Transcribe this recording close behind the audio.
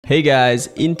Hey guys,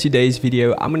 in today's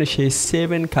video, I'm going to share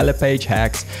 7 color page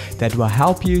hacks that will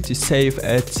help you to save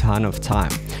a ton of time.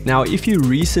 Now, if you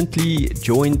recently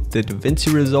joined the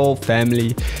Davinci Resolve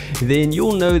family, then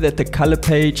you'll know that the color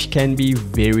page can be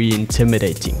very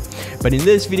intimidating. But in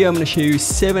this video, I'm going to show you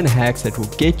 7 hacks that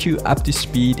will get you up to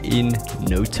speed in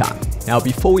no time. Now,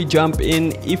 before we jump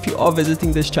in, if you are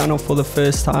visiting this channel for the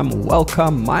first time,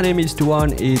 welcome. My name is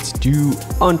Duan. It's do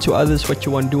unto others what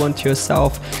you want, do unto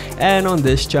yourself. And on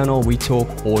this channel, we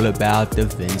talk all about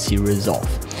Davinci Resolve.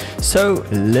 So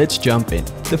let's jump in.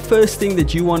 The first thing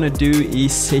that you want to do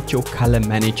is set your color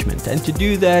management. And to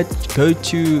do that, go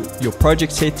to your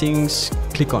project settings,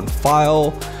 click on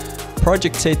File,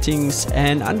 Project Settings,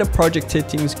 and under Project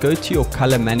Settings, go to your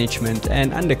color management,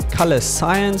 and under Color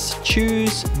Science,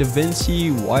 choose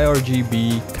Davinci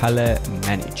YRGB Color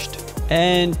Managed,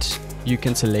 and you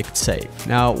can select Save.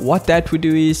 Now, what that would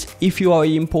do is, if you are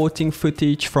importing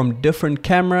footage from different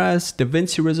cameras,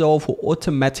 Davinci Resolve will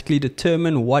automatically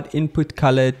determine what input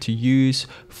color to use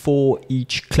for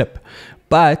each clip.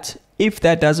 But if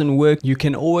that doesn't work, you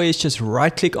can always just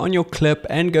right click on your clip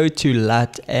and go to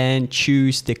LUT and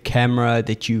choose the camera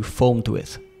that you filmed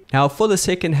with. Now, for the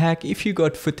second hack, if you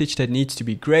got footage that needs to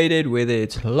be graded, whether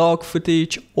it's log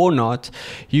footage or not,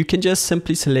 you can just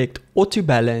simply select auto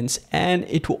balance and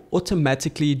it will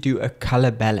automatically do a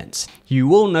color balance. You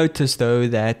will notice though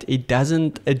that it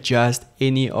doesn't adjust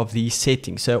any of these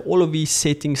settings. So all of these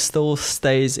settings still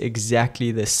stays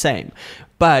exactly the same.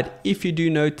 But if you do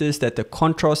notice that the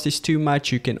contrast is too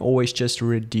much, you can always just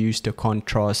reduce the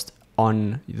contrast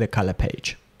on the color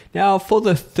page. Now, for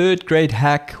the third great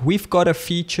hack, we've got a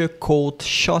feature called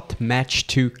Shot Match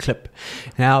to Clip.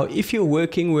 Now, if you're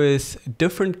working with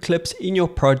different clips in your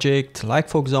project, like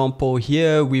for example,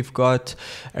 here we've got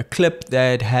a clip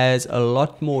that has a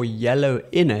lot more yellow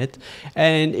in it.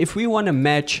 And if we want to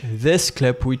match this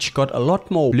clip, which got a lot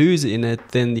more blues in it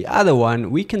than the other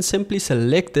one, we can simply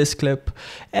select this clip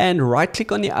and right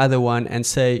click on the other one and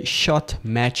say Shot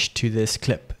Match to this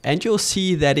clip. And you'll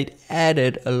see that it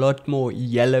added a lot more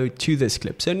yellow to this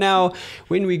clip. So now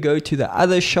when we go to the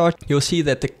other shot, you'll see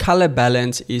that the color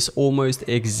balance is almost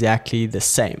exactly the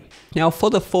same. Now,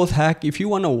 for the fourth hack, if you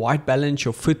want to white balance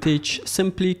your footage,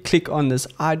 simply click on this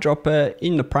eyedropper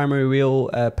in the primary wheel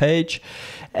page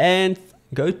and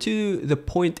go to the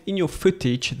point in your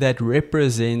footage that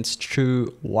represents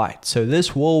true white. So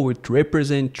this wall would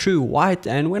represent true white,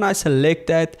 and when I select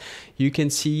that, you can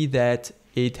see that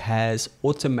it has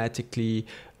automatically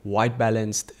white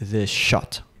balanced this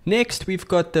shot. Next, we've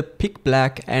got the pick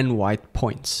black and white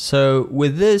points. So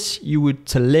with this, you would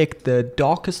select the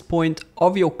darkest point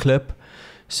of your clip.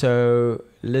 So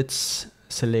let's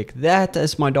select that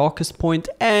as my darkest point,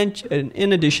 and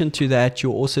in addition to that,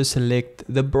 you'll also select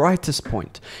the brightest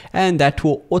point, and that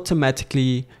will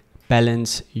automatically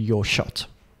balance your shot.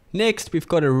 Next, we've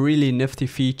got a really nifty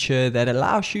feature that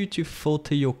allows you to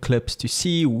filter your clips to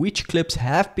see which clips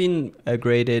have been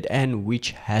graded and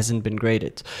which hasn't been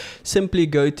graded. Simply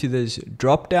go to this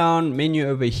drop down menu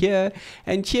over here,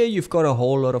 and here you've got a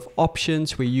whole lot of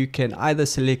options where you can either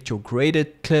select your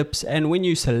graded clips, and when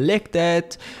you select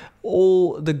that,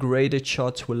 all the graded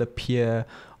shots will appear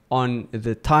on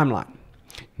the timeline.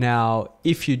 Now,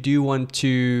 if you do want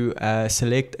to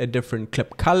select a different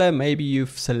clip color, maybe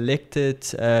you've selected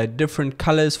different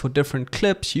colors for different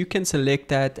clips, you can select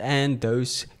that and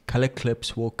those color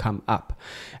clips will come up.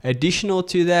 Additional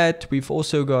to that, we've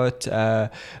also got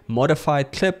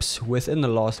modified clips within the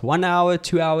last 1 hour,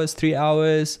 2 hours, 3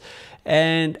 hours,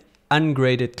 and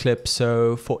ungraded clips.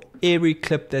 So for every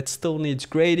clip that still needs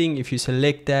grading, if you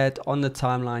select that on the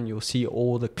timeline, you'll see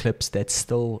all the clips that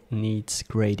still needs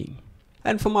grading.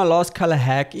 And for my last color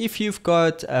hack, if you've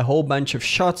got a whole bunch of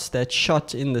shots that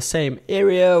shot in the same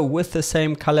area with the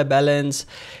same color balance,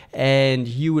 and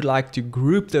you would like to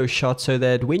group those shots so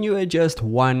that when you adjust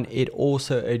one, it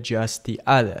also adjusts the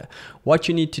other, what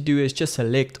you need to do is just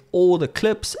select all the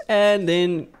clips and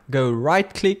then go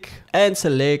right click and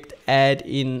select Add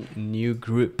in New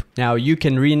Group. Now you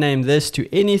can rename this to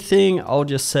anything. I'll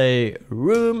just say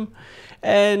Room.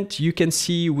 And you can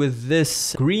see with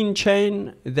this green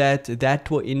chain that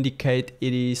will indicate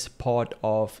it is part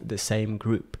of the same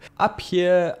group. Up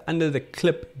here under the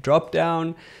clip drop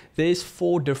down, there's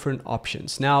 4 different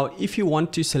options. Now, if you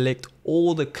want to select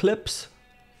all the clips,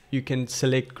 you can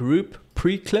select group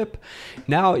pre-clip.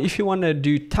 Now, if you want to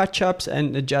do touch-ups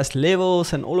and adjust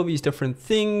levels and all of these different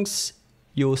things,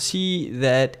 you'll see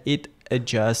that it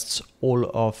adjusts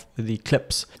all of the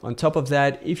clips. On top of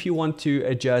that, if you want to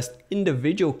adjust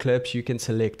individual clips, you can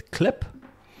select clip.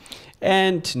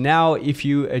 And now if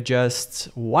you adjust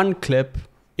one clip,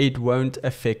 it won't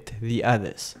affect the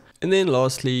others. And then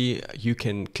lastly, you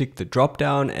can click the drop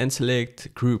down and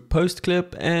select group post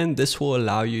clip, and this will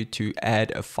allow you to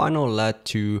add a final LUT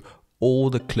to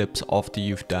all the clips after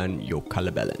you've done your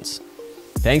color balance.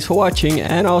 Thanks for watching,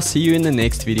 and I'll see you in the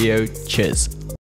next video. Cheers.